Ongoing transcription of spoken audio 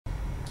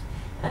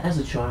As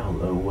a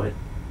child, what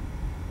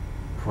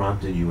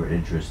prompted your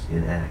interest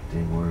in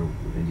acting, or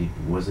indeed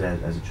was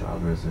it as a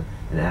child or as an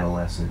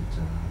adolescent?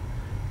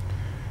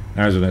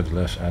 As an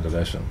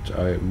adolescent,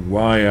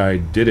 why I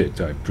did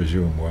it, I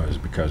presume, was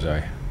because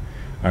I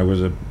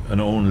was an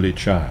only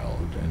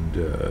child,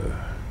 and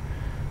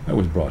I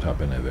was brought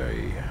up in a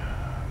very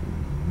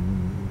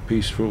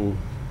peaceful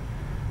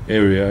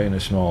area in a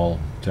small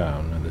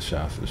town in the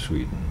south of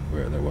Sweden,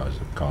 where there was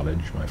a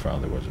college. My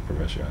father was a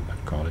professor at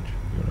that college,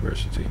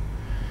 university,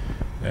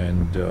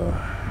 and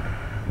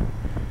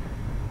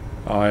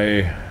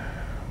I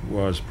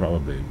was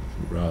probably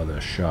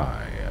rather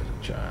shy as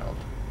a child.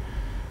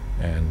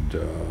 And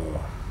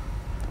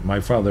my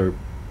father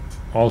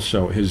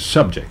also, his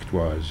subject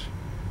was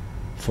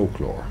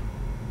folklore.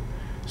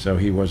 So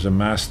he was a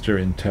master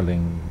in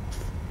telling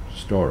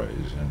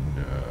stories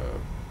and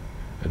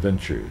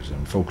adventures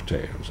and folk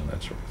tales and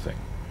that sort of thing.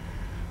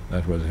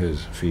 That was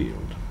his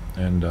field.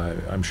 And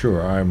I'm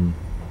sure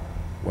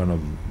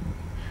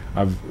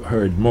I've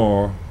heard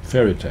more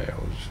fairy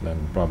tales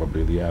than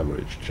probably the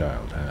average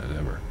child has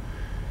ever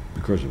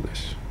because of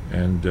this.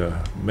 And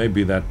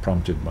maybe that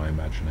prompted my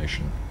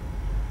imagination.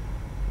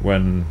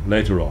 When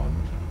later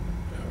on,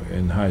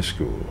 in high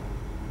school,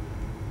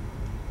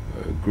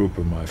 a group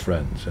of my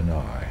friends and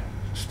I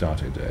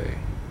started a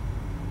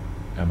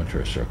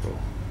amateur circle,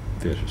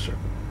 theater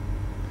circle.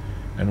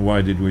 And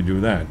why did we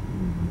do that?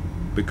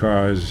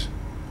 Because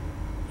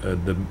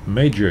the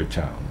major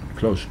town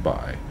close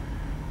by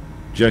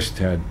just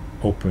had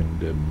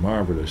opened a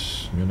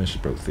marvelous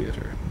municipal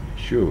theater,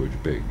 huge,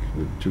 big,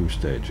 with 2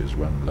 stages,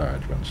 one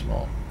large, one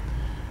small.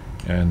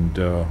 And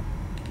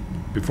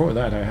before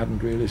that, I hadn't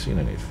really seen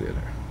any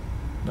theater,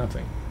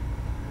 nothing.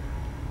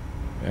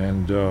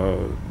 And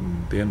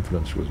the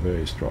influence was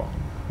very strong,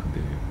 and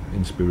the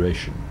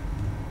inspiration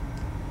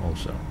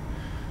also.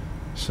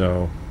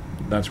 So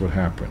that's what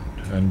happened.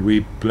 And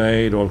we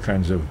played all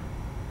kinds of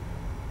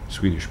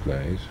Swedish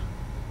plays,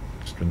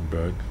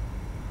 Strindberg,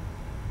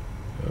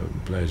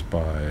 plays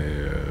by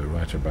a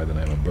writer by the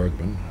name of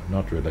Bergman,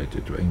 not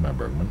related to Ingmar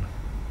Bergman,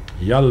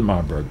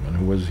 Hjalmar Bergman,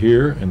 who was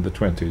here in the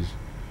 20s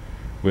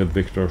with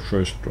Victor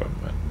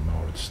Sjöström and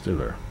Maurits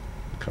Stiller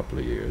a couple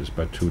of years,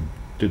 but who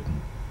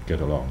didn't get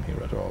along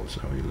here at all,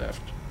 so he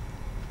left.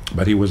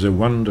 But he was a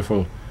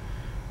wonderful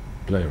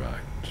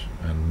playwright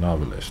and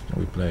novelist.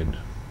 We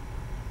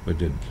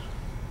did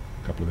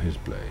a couple of his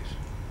plays,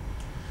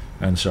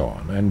 and so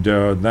on. And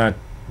that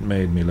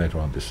made me later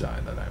on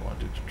decide that I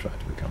wanted to try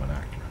to become an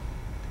actor.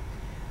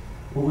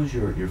 What was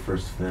your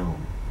first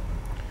film?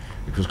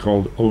 It was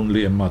called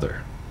Only a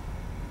Mother,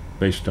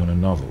 based on a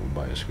novel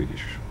by a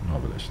Swedish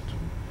novelist,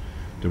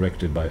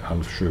 directed by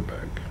Alf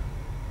Sjöberg.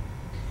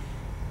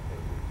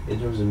 In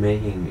terms of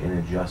making an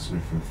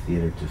adjustment from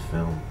theater to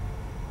film,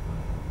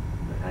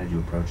 how did you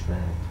approach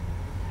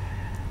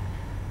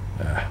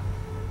that?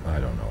 I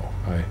don't know.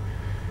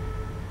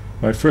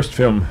 My first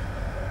film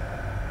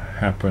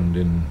happened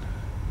in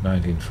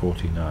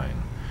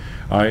 1949.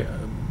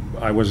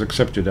 I was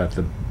accepted at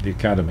the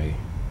Academy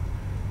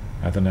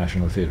at the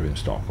National Theatre in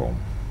Stockholm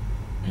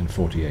in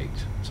 48.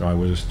 So I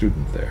was a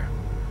student there,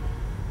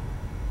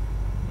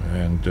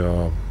 and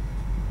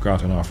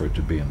got an offer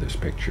to be in this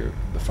picture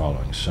the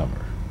following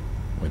summer,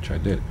 which I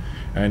did.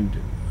 And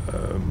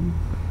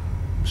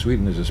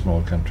Sweden is a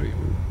small country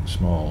with a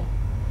small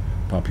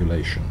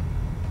population,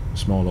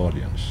 small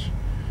audience,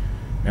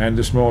 and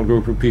a small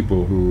group of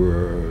people who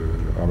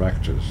are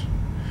actors.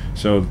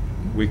 So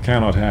we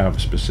cannot have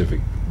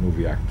specific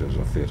movie actors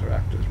or theater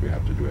actors. We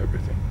have to do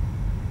everything.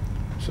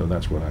 So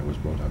that's what I was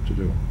brought up to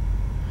do.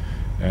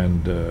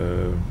 And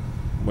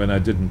when I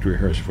didn't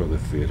rehearse for the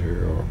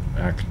theater or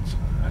act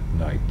at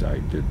night, I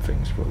did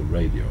things for the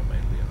radio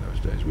mainly in those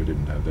days. We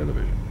didn't have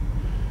television.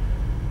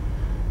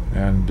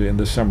 And in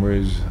the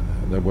summers,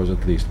 there was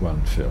at least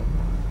one film.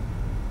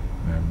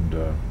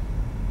 And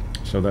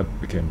so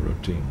that became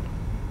routine.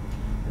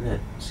 And that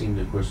seemed,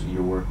 of course,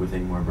 your work with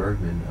Ingmar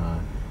Bergman.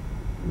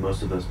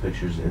 Most of those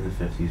pictures in the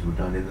 50s were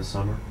done in the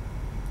summer?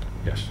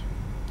 Yes,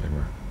 they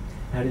were.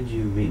 How did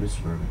you meet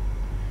Mr. Bergman?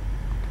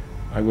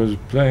 I was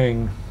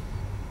playing,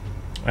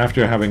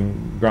 after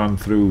having gone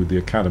through the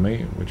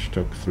academy, which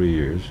took 3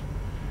 years,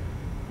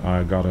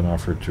 I got an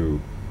offer to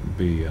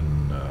be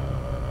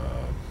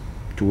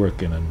to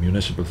work in a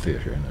municipal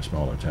theatre in a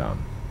smaller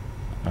town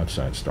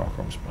outside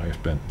Stockholm. I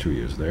spent 2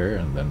 years there,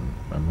 and then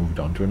I moved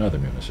on to another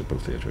municipal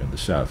theatre in the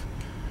south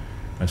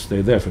and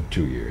stayed there for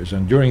 2 years.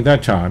 And during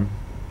that time,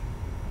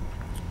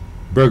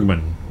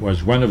 Bergman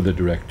was one of the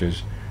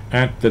directors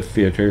at the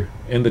theatre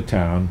in the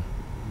town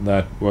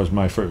that was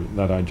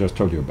that I just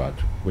told you about,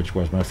 which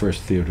was my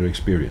first theatre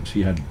experience.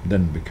 He had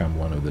then become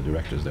one of the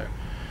directors there,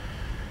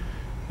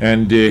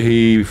 and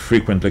he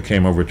frequently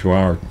came over to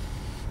our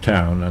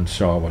town and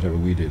saw whatever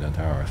we did at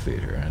our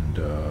theatre. And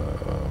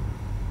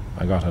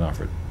I got an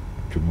offer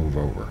to move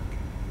over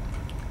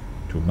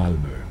to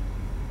Malmö,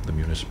 the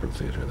municipal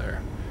theatre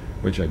there,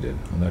 which I did,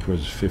 and that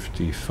was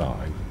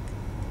 55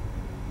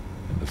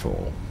 in the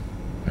fall.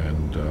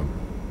 And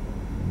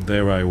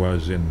there I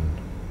was in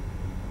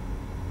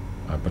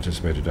I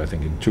participated, I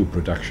think, in 2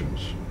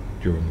 productions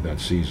during that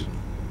season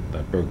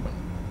that Bergman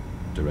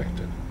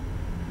directed.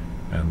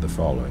 And the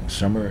following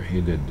summer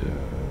he did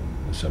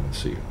The Seventh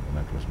Seal, and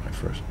that was my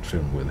first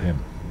film with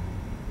him.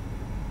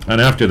 And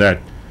after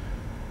that,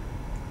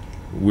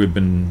 we've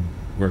been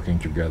working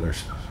together,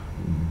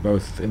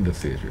 both in the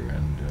theater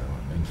and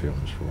in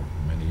films for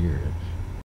many years.